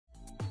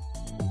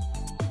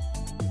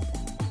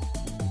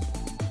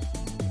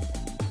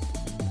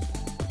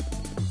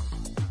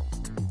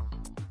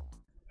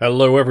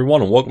Hello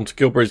everyone and welcome to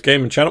GilBroz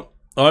Gaming Channel.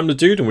 I'm the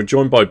Dude and we're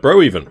joined by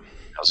Broeven.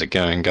 How's it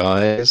going,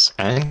 guys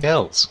and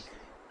girls?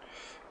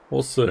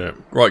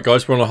 Awesome. Right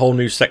guys, we're on a whole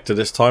new sector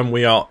this time.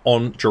 We are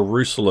on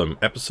Jerusalem,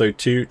 Episode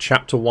 2,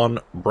 Chapter 1,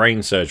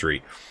 Brain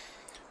Surgery.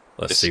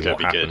 Let's see what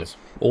happens.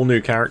 All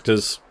new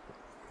characters,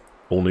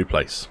 all new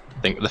place.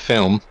 Think of the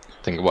film,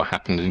 think of what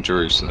happened in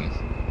Jerusalem.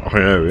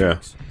 Oh yeah,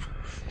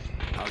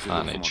 yeah.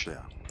 Carnage.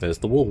 There's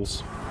the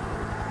walls.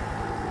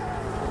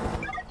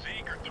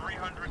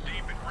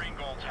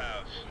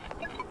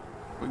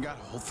 We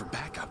gotta hold for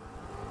backup.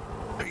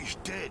 He's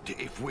dead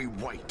if we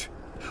wait.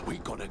 We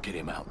gotta get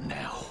him out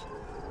now.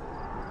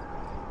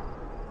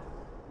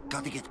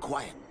 Gotta get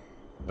quiet.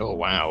 Oh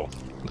wow,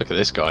 look at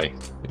this guy.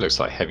 He looks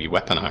like heavy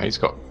weapon now. He's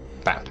got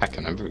backpack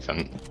and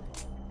everything.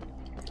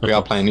 We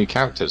are playing new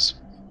characters,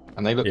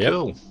 and they look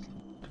cool.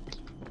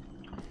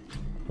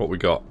 What we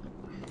got?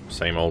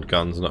 Same old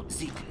guns, and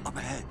Up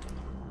ahead.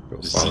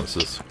 got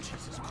silencers.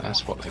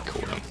 That's what they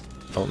call them.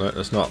 Oh no,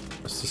 that's not.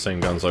 It's the same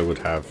guns I would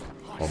have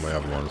on my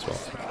other one as well.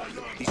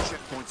 These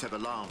checkpoints have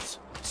alarms.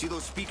 See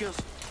those speakers?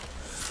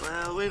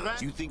 Well, we're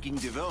right. You thinking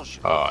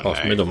diversion? Oh Oh,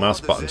 it's no. middle mouse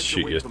button to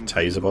shoot your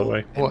taser, by the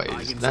way. What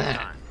is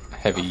that?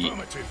 Heavy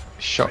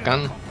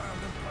shotgun?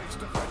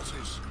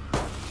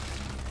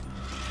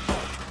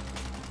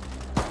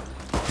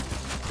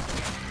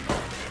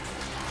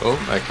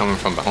 Oh, they're coming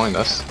from behind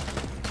us.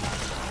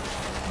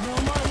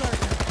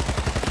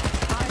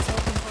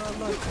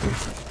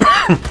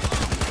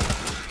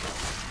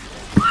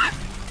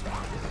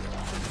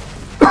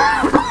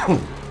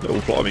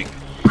 Little blimey.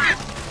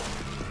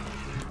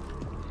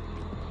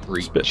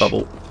 Reach. Spit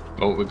bubble.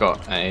 Oh, we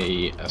got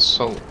a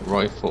assault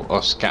rifle.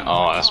 Oh, scat.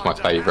 Oh, that's my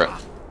favourite.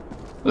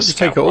 Did you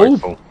take it all?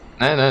 No,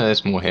 no,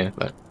 there's more here.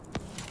 Look.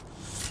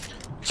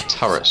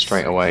 Turret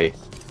straight away.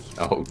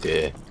 Oh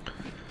dear.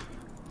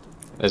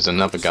 There's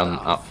another gun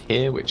up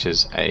here, which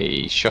is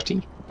a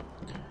shotty.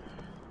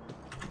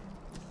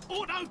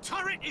 Auto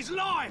turret is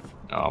live.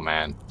 Oh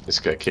man, this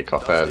is gonna kick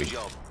off early.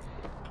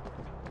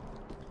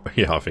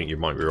 Yeah, I think you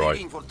might be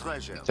right.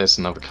 There's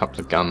another couple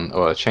of gun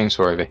or a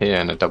chainsaw over here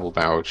and a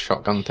double-barreled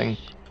shotgun thing.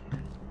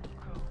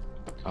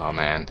 Oh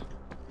man.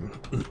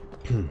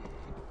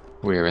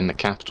 We're in the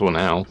capital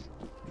now.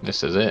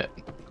 This is it.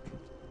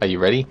 Are you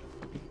ready?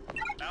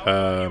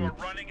 No.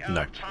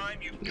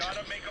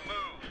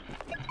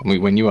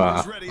 When you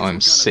are,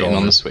 I'm sitting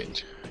on the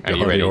switch. Are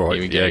you ready? Right.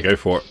 Here we go. Yeah, go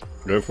for it.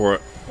 Go for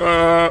it.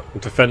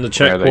 Defend the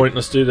checkpoint.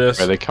 Let's do this.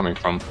 Where are they coming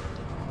from?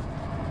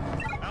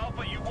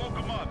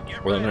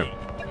 Well, I don't know.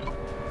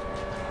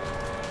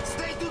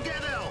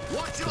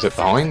 Is it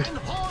behind?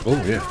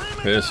 Oh yeah,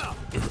 it is.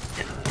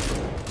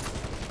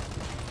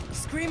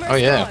 Oh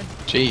yeah.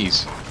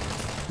 Jeez.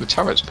 The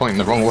turret's pointing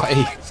the wrong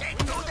way.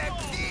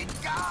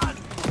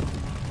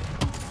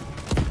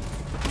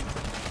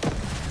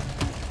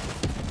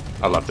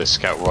 I love this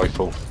scout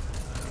rifle.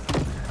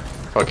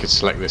 If I could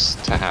select this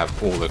to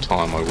have all the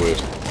time, I would.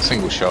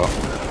 Single shot.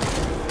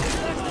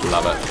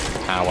 Love it.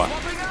 Power.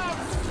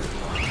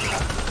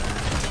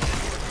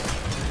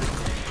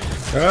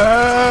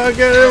 Ah,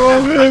 get him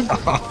off him!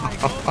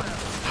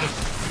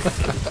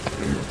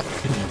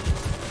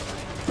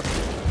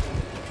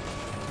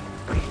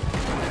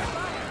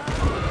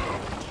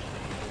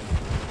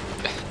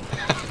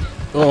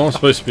 Oh, I'm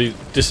supposed to be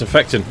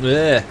disinfecting.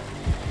 Yeah.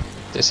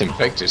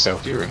 Disinfect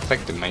yourself. You're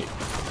infected, mate.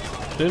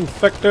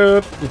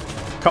 Infected.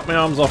 Cut my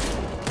arms off.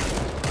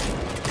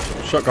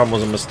 Shotgun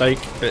was a mistake.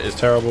 It is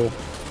terrible.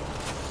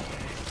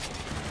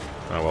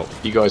 Oh well.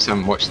 You guys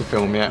haven't watched the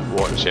film yet?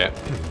 Watch it.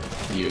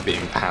 You're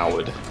being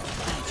powered.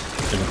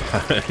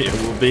 It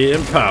will be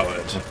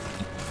empowered.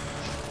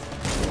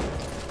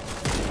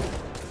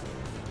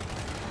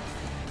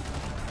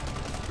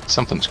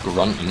 Something's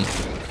grunting.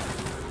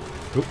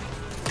 Oop.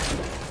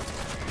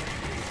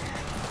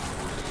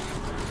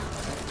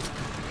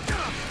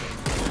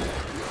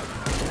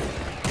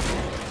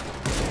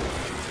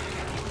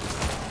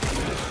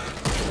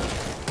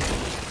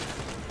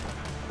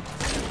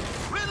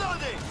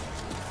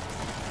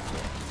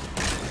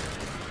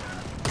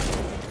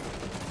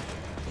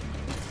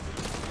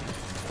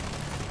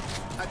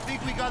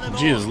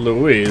 Jeez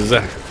Louise.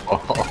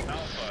 Oh,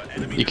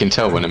 you can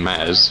tell when it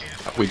matters.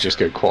 We just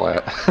go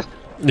quiet.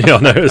 Yeah,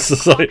 no, it's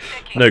just like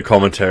no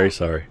commentary.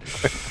 Sorry.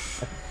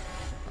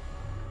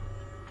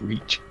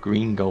 Reach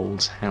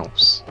Greengold's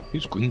house.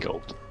 Who's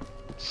Greengold?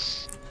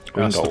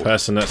 That's the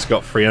person that's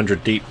got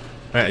 300 deep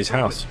at his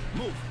house.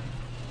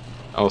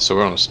 Oh, so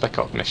we're on a spec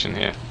op mission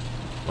here.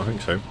 I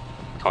think so.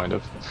 Kind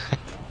of.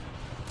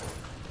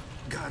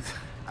 God,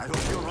 I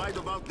hope you're right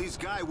about this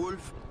guy,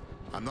 Wolf.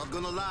 I'm not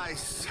gonna lie,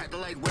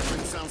 satellite weapon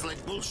sounds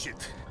like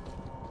bullshit.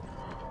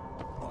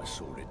 I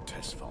saw it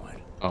test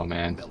fine. Oh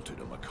man. Melted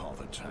a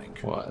McCarver tank.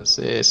 What is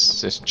this?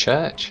 Is this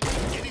church?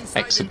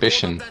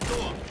 Exhibition.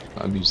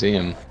 A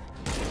museum.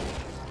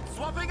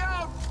 Swapping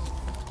out.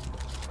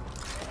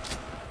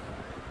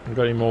 You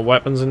got any more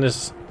weapons in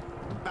this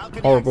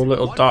horrible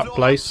little dark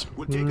place?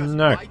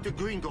 No.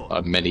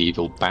 A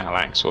medieval battle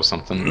axe or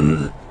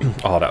something.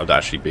 Oh, that would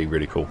actually be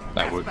really cool.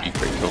 That would be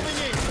pretty cool.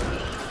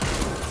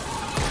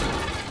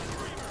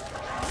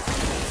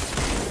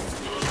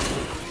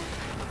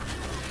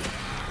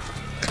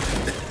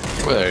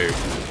 Whoa.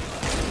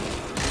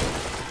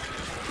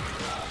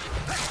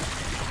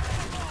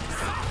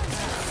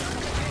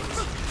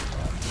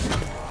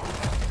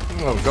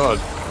 Oh god.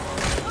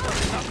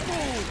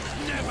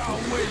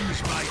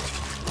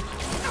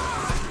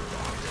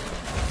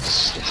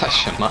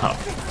 Slash him up.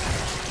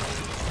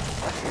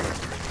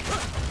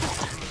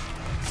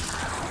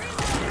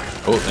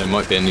 Oh, there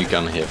might be a new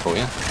gun here for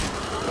you.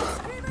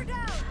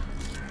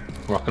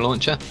 Rocket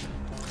launcher?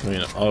 I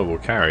mean, I will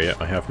carry it.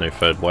 I have no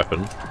third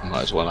weapon.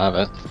 Might as well have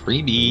it.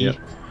 Freebie! Yep.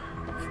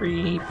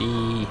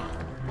 Freebie!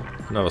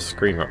 Another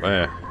screen right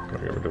there.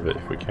 Gotta get rid of it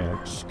if we can.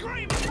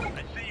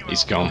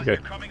 He's gone. Okay.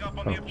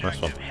 Oh,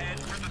 nice one.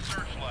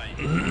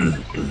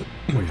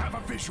 We have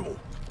a visual.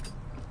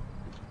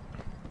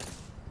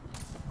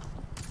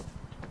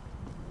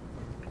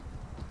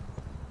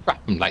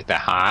 Drop him like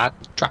that hard.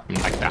 Drop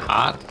him like that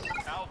hard.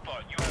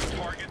 Alpha, you have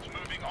targets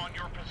moving on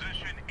your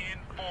position in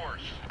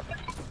force.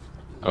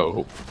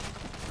 Oh.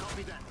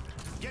 Copy that.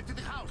 Get to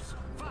the house.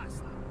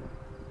 Fast.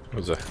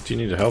 What's that? Do you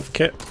need a health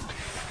kit?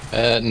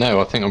 No,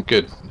 I think I'm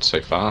good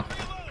so far.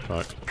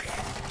 Right.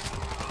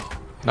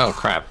 Oh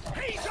crap.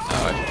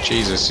 Oh,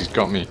 Jesus, he's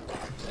got me.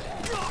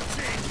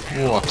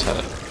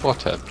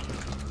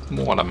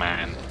 What a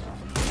man.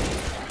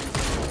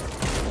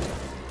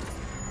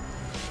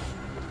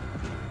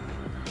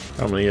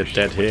 How many are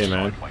dead here,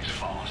 man?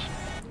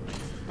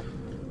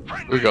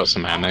 We got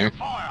some ammo.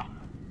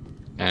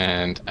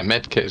 And a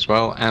med kit as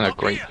well, and a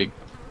great big...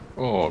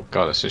 Oh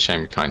god, it's a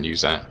shame we can't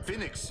use that.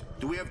 Phoenix,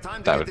 do we have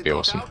time That to would get be the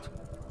awesome. out?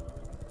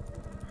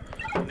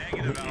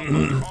 Negative, Alpha.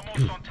 Almost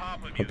on top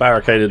of I you.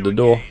 barricaded the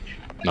door.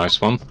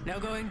 Nice one. No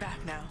going back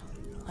now.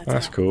 Let's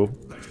That's go. cool.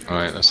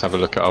 Alright, let's have a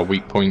look at our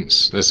weak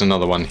points. There's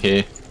another one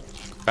here.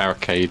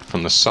 Barricade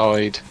from the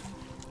side.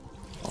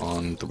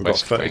 On the We've got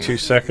west 32 wing.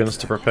 seconds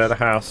to prepare the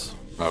house.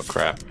 Oh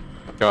crap.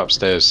 Go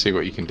upstairs, see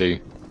what you can do.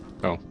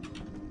 Oh.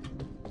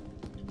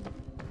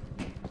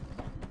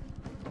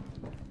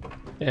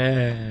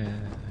 Yeah.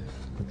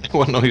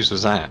 What noise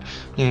was that?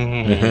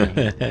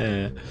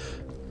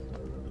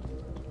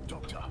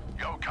 Doctor,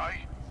 you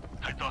okay?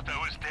 I thought I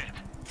was dead.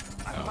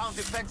 I found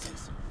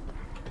defenses.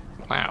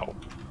 Wow.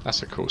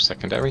 That's a cool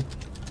secondary.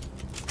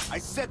 I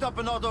set up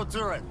an auto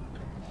turret.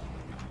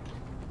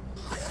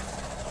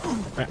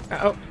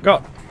 Oh,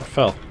 God. I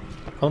fell.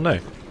 Oh, no.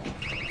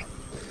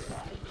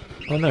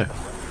 Oh, no.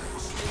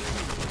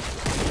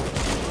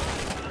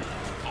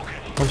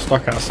 I'm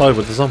stuck outside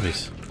with the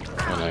zombies.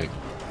 Oh no.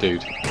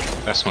 Dude.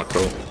 That's not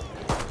cool.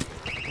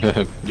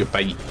 Your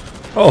bait.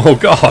 Oh,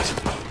 God.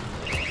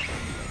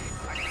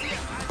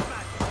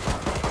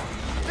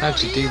 How'd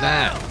you do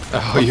that?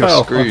 Oh, I you're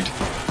fell. screwed.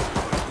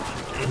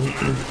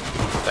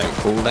 Don't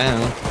fall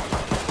down.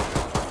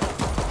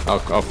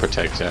 I'll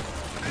protect you.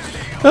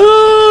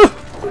 Ah!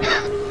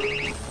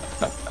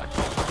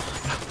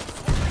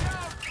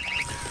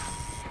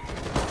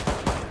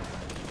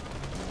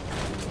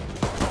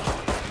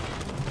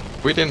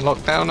 We didn't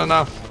lock down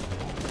enough.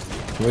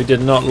 We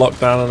did not lock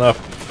down enough.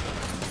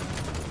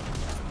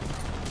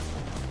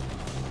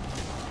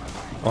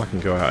 I can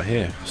go out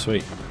here.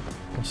 Sweet.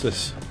 What's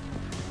this?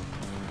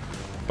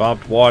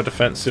 Barbed wire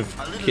defensive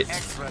A little kit.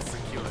 extra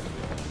secure.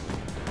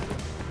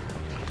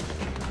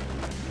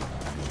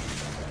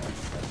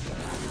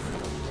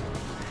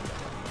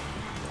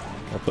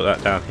 I'll put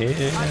that down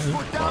here. I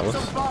put down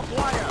Marvelous. some barbed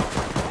wire.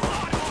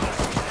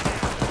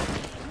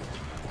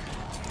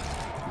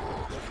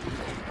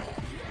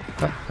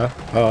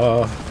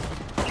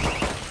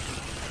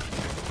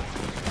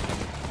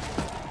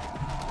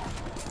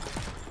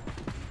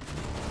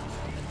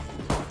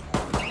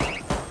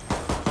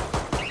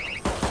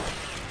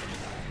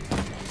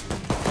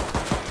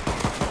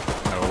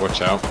 Oh,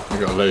 watch out. We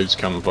got loads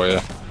coming for you.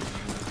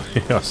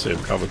 Yeah, I see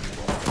him coming.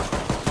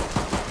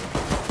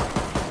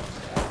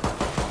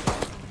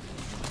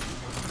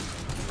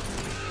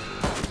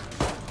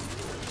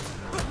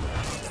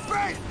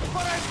 Break,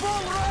 but I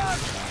full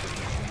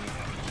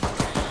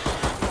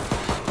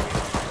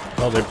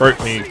run. Oh, they broke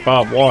me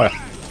barbed wire.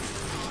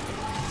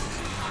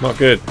 Not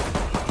good.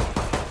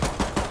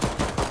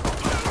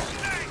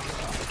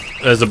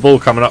 There's a bull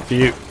coming up for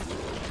you.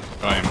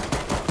 Fine.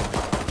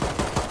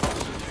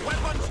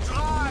 Weapons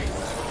dry.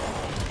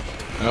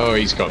 Oh,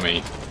 he's got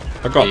me.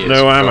 I got He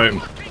no has ammo.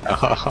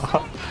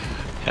 got me.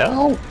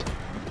 Help!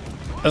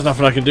 There's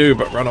nothing I can do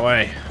but run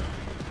away.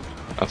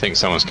 I think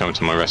someone's coming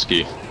to my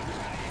rescue.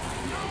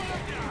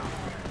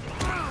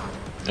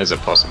 There's a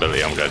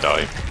possibility I'm gonna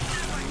die.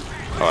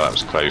 Oh, that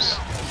was close.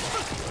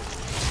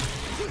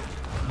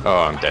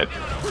 Oh, I'm dead.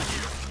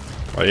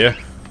 Oh yeah?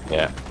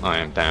 Yeah, I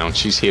am down.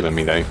 She's healing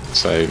me though,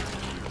 so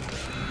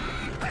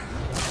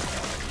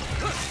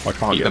I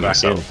can't Healing get back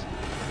myself.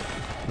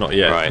 in. Not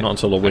yet. right. Not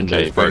until the window's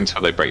okay, wait broke.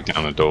 until they break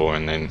down the door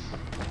and then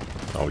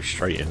Oh, he's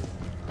straight in.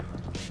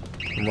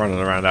 I'm running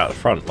around out the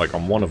front like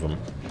I'm one of them.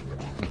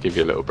 I'll give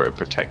you a little bit of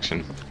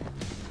protection.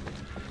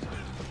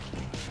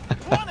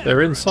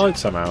 They're inside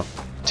somehow.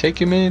 Take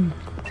him in.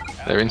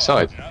 They're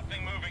inside.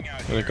 Nothing moving out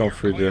They've here. gone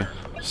through the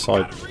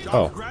side.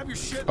 Oh. Grab your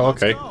shit. Oh,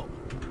 okay. Let's go.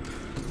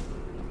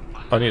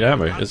 I need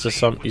ammo. Is there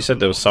some? You said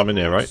there was some in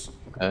here, right?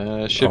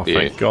 Should be.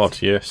 Thank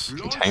God, yes.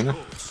 Container.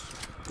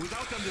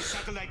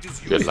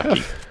 Good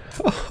lucky.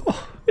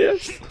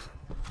 Yes.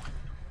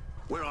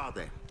 Where are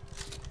they?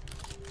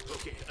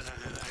 Okay,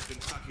 I've been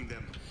tracking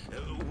them.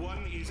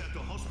 One is at the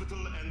hospital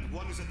and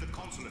one is at the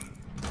consulate.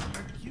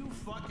 Are you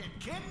fucking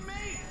kidding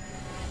me?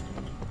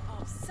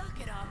 Oh,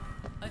 suck it up.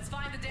 Let's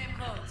find the damn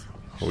clothes.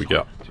 What we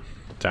got?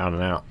 Down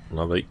and out.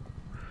 Lovely.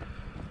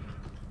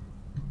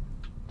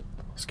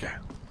 Let's go.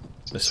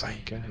 This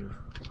way. Go.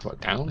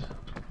 What, down?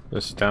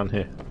 This is down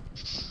here.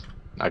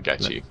 I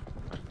get you.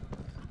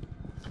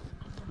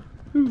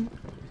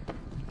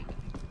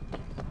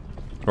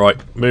 Right,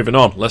 moving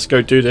on. Let's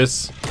go do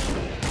this.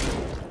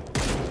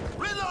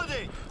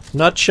 Reloading!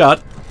 Not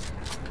shut.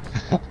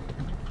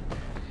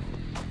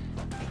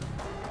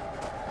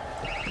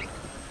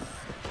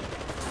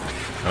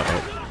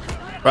 Uh-oh.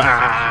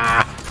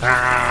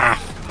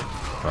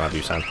 I'll have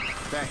you, Sam.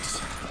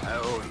 Thanks. I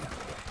owe you.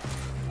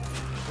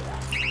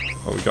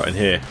 What we got in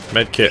here?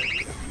 Medkit.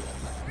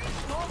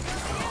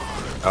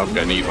 I'm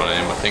gonna need one of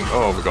them, I think.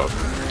 Oh, we got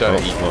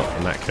dirty. Oh, well,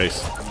 in that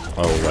case.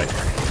 Oh, wait.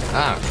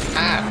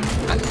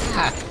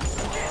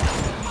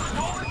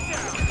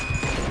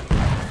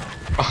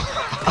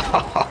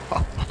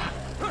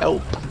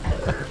 Help.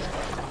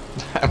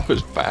 That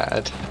was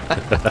bad.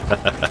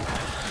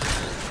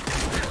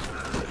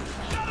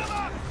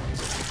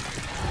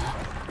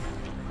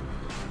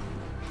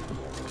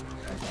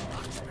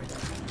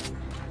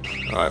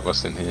 Alright,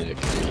 what's in here?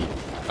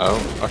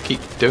 Oh, I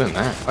keep doing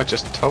that. I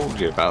just told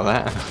you about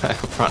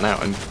that. Run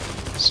out and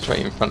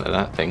straight in front of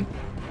that thing.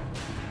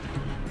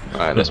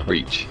 Alright, let's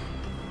breach.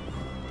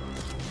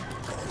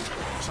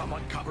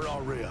 Someone cover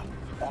our rear.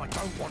 I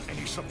don't want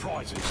any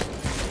surprises.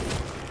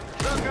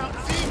 Look out!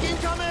 Zeke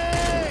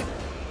incoming!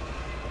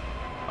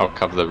 I'll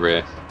cover the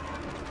rear.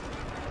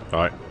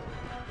 Alright.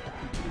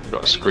 We've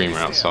got a screamer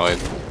outside.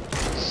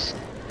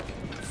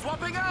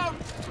 Swapping out!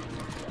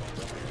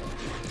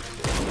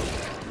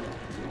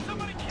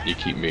 You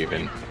keep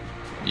moving.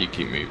 You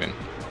keep moving.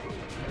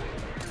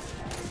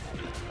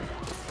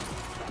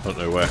 Don't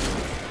know where.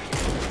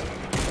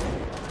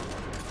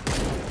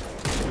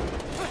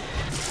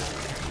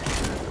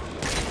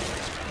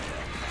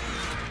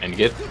 Any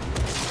good?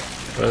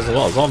 There's a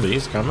lot of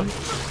zombies coming.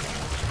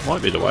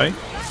 Might be the way.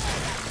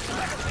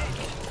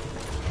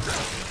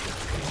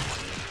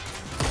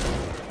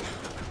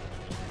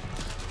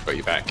 Got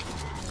you back.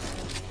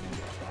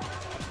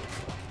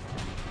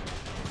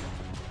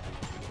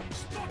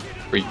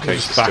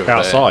 Briefcase is Back still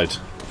outside. There.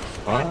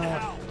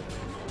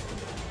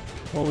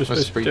 What are we Where's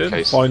supposed to be doing?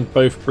 briefcase? Find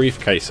both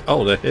briefcase.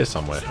 Oh, they're here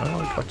somewhere.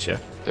 Oh, gotcha.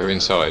 They're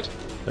inside.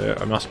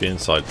 I must be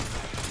inside.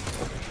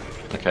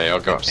 Okay,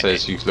 I'll go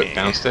upstairs. You look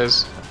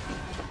downstairs.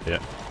 Yeah.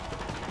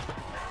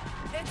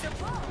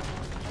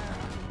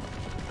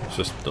 It's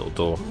just a little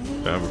door.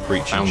 Don't have a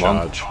breach in Found one.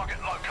 charge. Target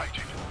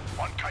located.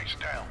 One case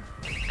down.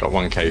 Got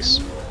one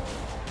case.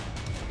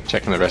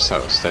 Checking the rest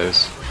out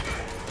upstairs.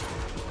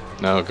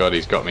 No, God,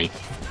 he's got me.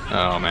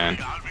 Oh man,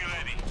 I'll be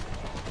ready.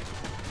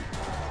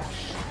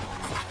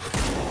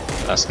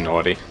 that's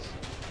naughty.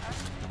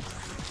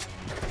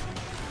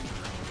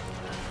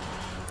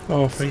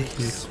 Oh, thank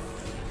you.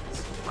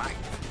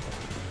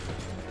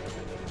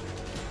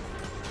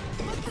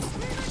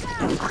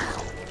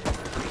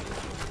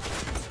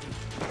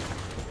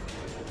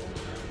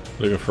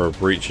 Looking for a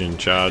breach in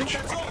charge.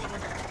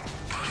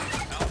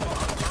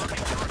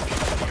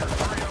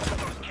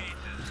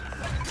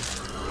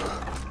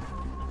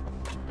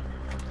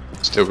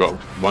 Still got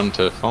one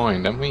to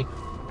find, haven't we?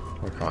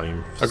 I can't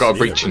even. I got a see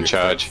breach it. in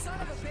charge.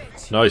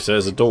 Nice,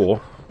 there's a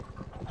door.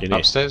 In here.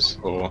 Upstairs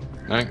or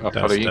no? I'll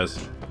follow you.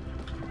 Downstairs.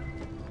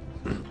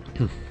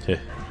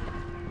 Here.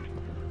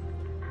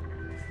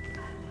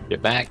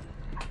 Get back.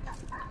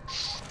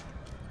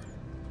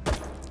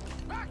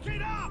 Back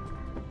it up!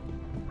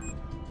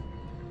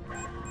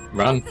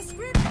 Run.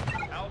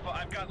 Alpha,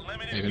 I've got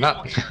limited Maybe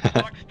not. fuel here.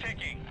 Clock's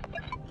ticking.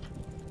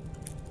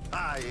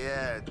 Ah,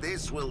 yeah,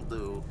 this will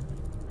do.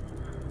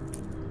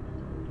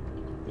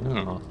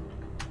 Oh.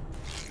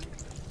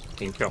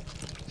 Thank you.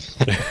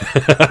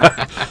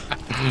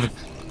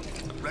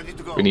 Ready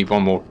to go. We need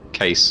one more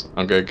case.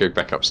 I'm going to go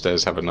back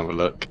upstairs, have another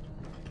look.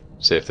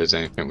 See if there's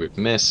anything we've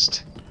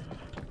missed.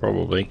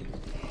 Probably.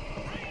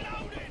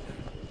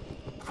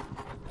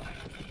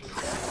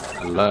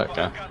 A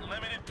lurker. Got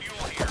limited fuel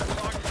here.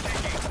 Clock's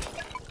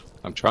ticking.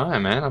 I'm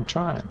trying, man. I'm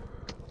trying.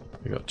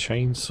 We got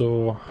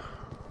chainsaw.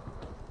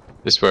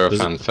 This is where I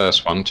There's found the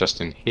first one,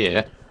 just in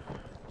here.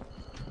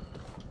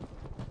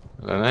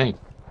 I don't know.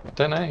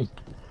 Don't know.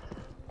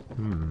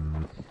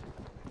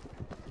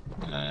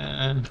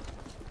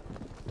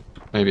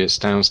 Maybe it's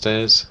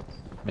downstairs.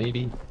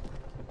 Maybe.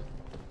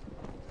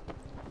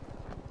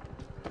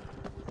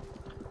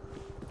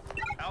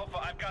 Alpha,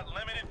 I've got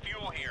limited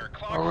fuel here.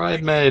 Clock's Alright,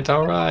 ticking. mate.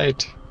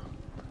 Alright.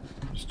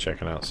 Just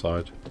checking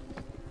outside.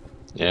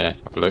 Yeah,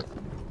 have a look.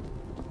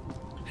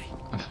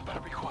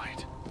 Better be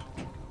quiet.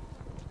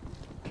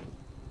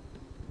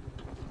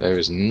 There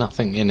is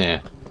nothing in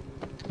here.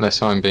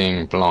 Unless I'm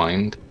being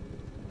blind.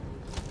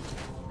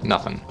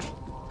 Nothing.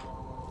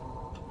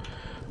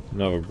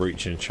 Another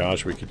breaching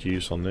charge we could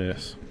use on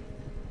this.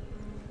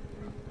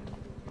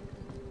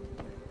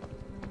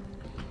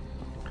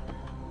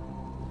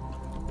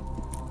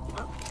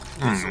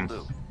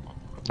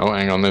 Oh,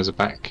 hang on, there's a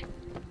back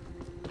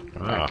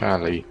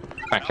alley.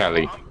 Back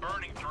alley. I'm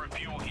burning through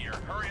fuel here.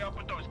 Hurry up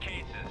with those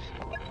cases.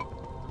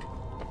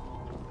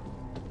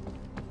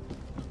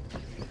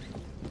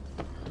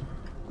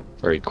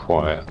 Very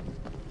quiet.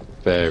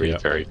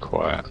 Very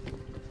quiet.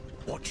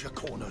 Watch your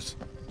corners.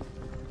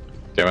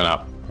 Going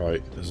up.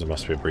 Right, there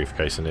must be a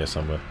briefcase in here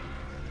somewhere.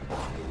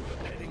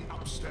 Heading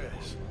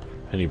upstairs.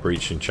 Any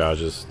breaching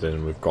charges,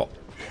 then we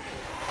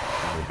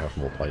have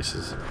more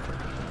places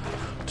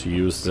to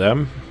use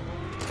them.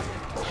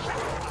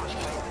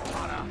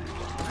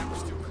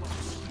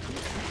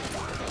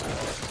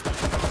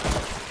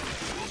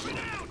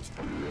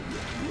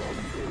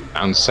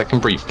 And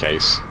second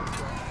briefcase.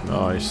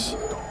 Nice.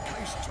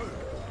 Case 2.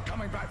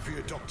 Coming back for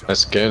your doctor.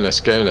 Let's go, let's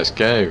go, let's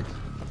go.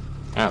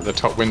 Out the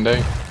top window.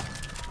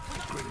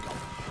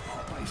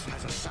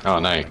 Oh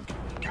no.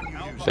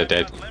 They're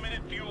dead.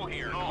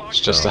 It's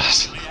just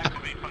us.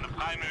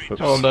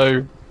 Oh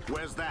no.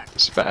 Where's that?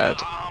 It's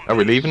bad. Are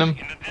we leaving them?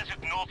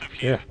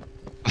 Yeah.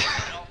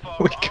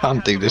 We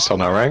can't do this on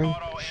our own.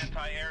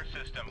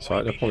 It's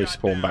alright, they'll probably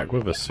spawn back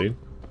with us soon.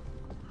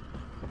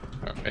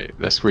 Alright,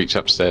 let's reach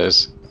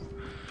upstairs.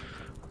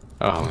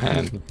 Oh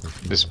man,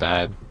 this is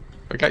bad.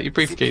 I got your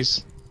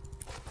briefcase.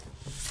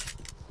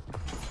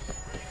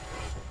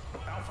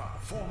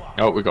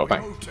 Oh, we got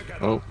back.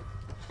 Oh.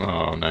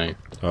 Oh no.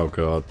 Oh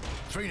god.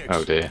 Phoenix,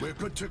 Oh dear. we're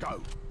good to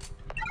go.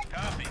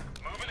 Copy.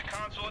 Moving to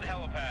console at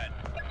helipad.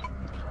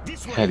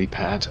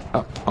 Helipad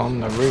up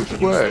on the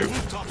roof. Whoa.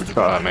 We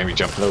gotta maybe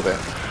jump a little bit.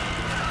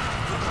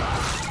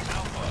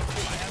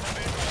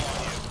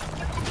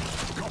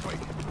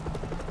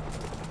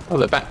 Oh,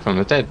 they're back from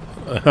the dead.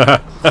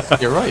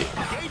 You're right.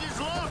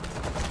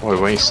 What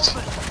a waste.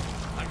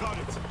 I got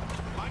it.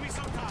 Buy me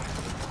some time.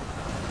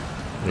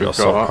 We got a Got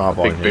assault a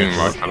carbine big here. boom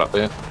rifle up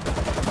there.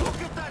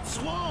 Look at that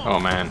swarm. Oh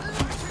man. Move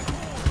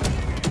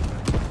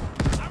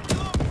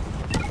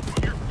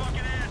your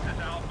fucking asses,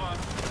 Alpha.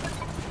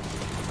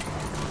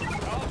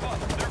 Alpha,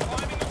 they're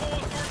climbing the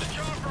walls toward the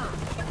chopper.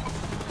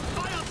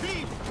 Fire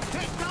team,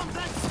 take down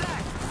that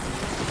stack.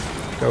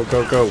 Go, go,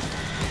 go.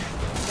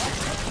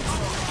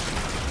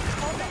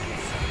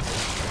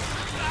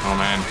 Oh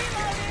man.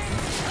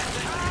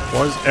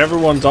 Why is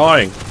everyone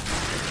dying?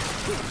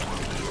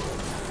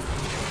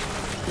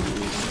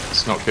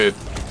 It's not good.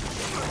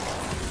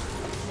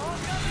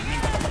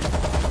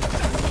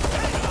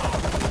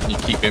 You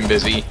keep him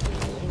busy.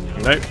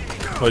 Nope.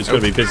 Well, he's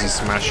going to be busy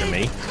smashing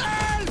me.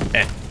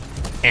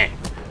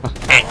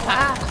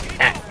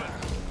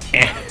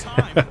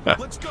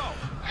 Let's go.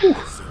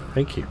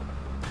 Thank you.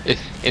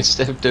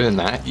 Instead of doing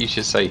that, you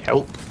should say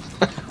help.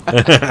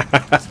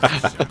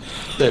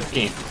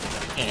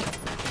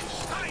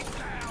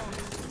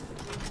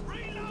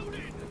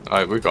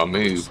 Alright, we've got to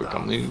move, we've got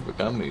to move, we've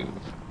got to move.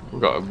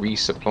 We've got a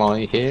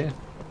resupply here.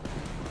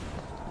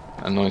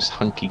 A nice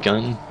hunky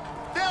gun.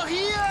 They're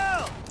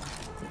here.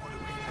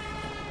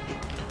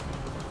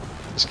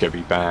 It's gonna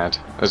be bad.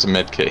 There's a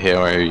med kit here,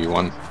 I owe you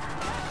one.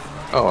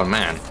 Oh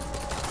man.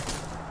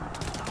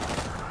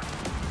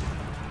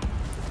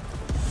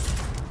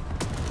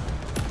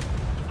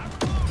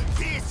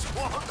 This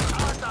one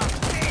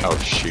harder. Oh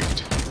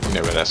shoot. You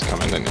know where that's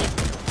coming, don't you?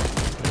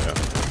 Yeah.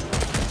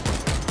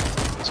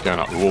 It's going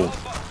up the wall.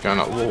 Going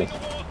up the wall.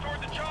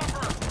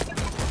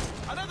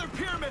 Another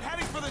pyramid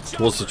heading for the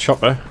Towards the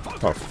chopper.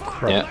 Oh,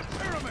 crap. Yeah.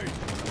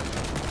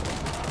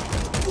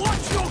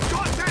 Watch your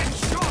goddamn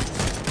shots.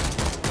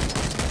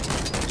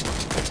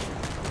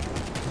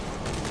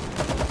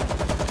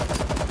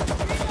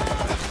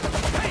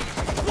 Hey,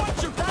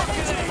 watch your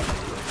balcony.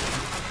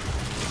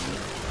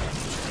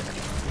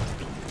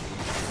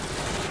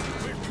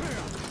 We're clear.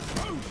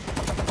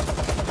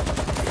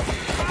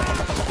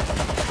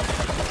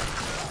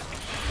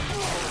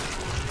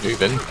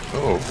 Moving.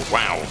 Oh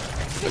wow.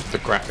 Look at the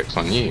graphics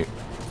on you.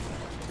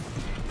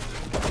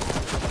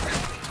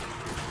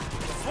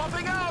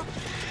 Swapping out.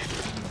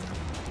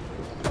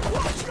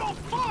 Watch your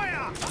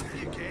fire.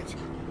 You kid.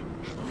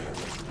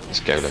 Let's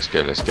go, let's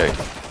go, let's go.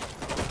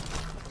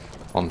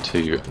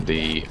 Onto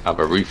the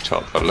other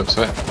rooftop by the looks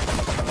of it.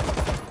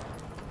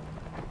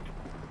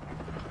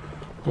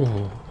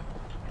 Oh.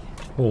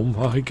 Oh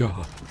my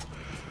god.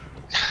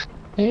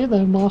 Hey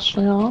there,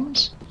 Master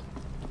Arms.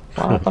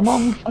 Right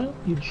among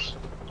foes.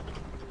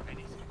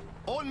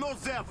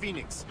 Almost there,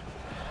 Phoenix.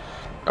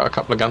 Got a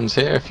couple of guns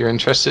here if you're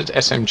interested.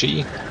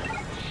 SMG.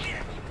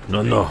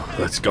 No,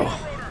 let's go.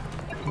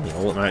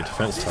 Oh, automatic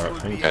defense turret, I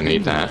think. Don't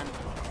need that.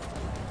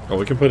 Oh,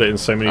 we can put it in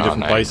so many Oh,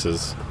 different no.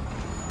 places.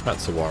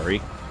 That's a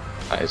worry.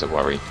 That is a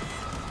worry.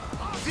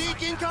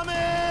 Zeke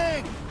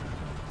incoming!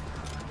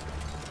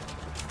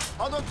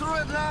 On the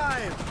turret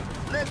line!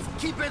 Let's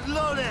keep it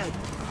loaded!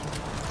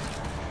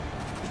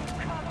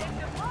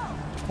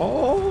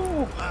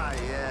 Oh! Ah,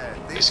 yeah.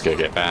 It's gonna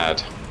get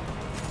bad.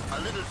 A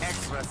little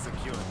extra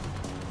secure.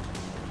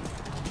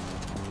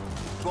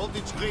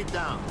 Voltage grid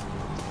down.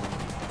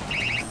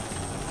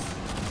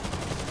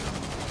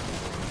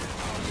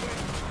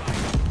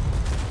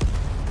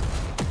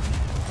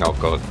 Oh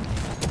god.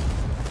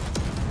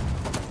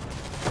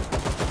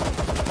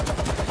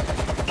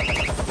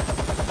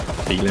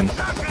 Healing.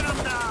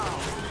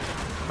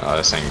 Oh,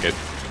 this ain't good.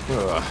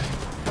 Ugh.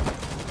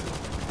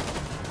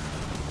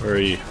 Where are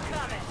you?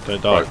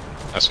 Don't die. Right,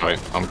 that's right.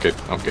 I'm good.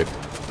 I'm good.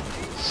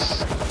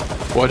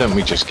 Why don't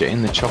we just get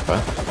in the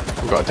chopper?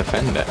 We've got to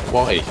defend it.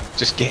 Why?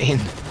 Just get in.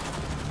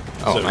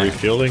 Oh, Is it man.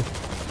 refueling?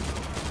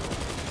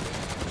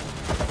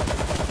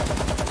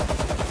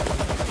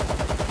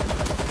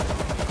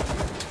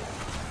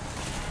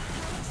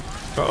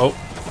 Uh-oh.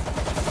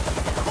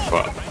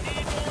 What?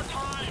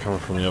 Coming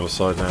from the other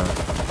side now.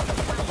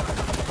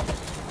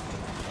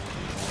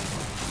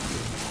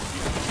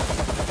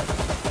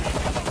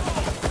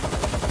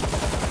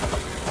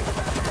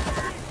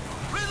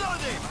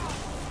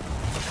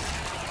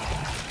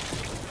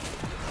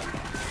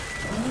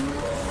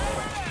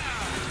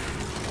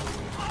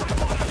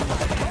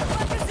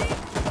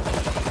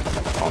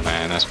 Oh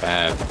man, that's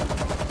bad.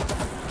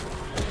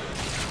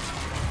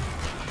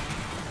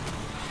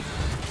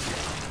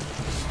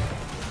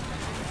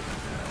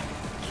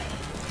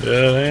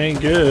 Yeah, that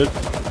ain't good.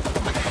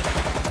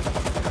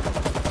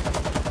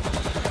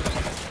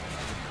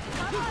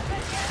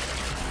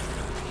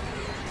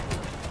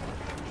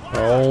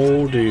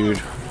 Oh, dude.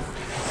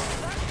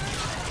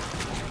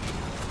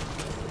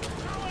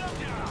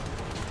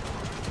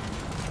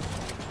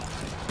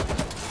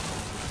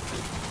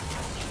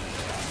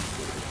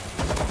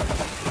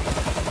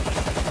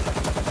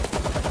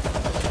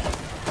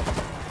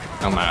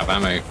 I'm out of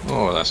ammo.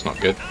 Oh, that's not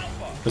good.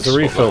 There's a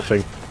refill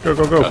thing. Go,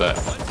 go, go. Got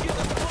it.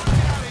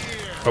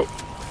 Oh,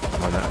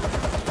 why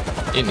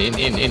not?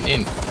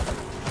 In.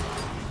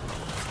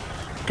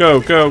 Go,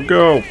 go,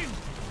 go.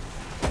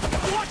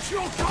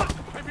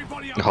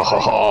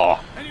 Oh,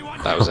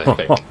 that was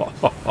epic.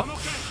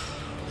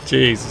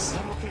 Jesus.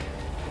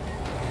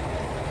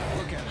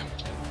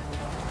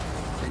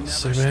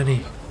 So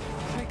many.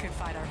 We could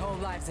fight our whole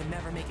lives and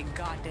never make a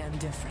goddamn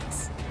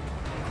difference.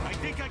 I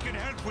think I can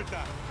help with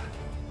that.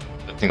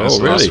 I think that's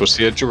the last we'll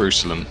see of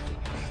Jerusalem.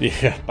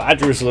 Yeah, bad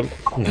Jerusalem.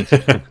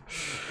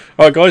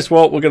 Alright guys,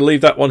 well, we're going to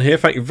leave that one here.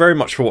 Thank you very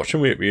much for watching.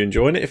 We hope you're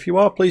enjoying it. If you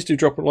are, please do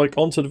drop a like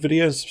onto the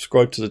video and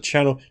subscribe to the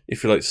channel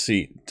if you'd like to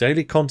see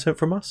daily content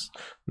from us.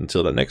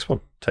 Until the next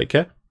one, take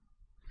care.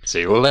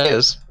 See you all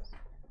later.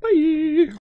 Bye.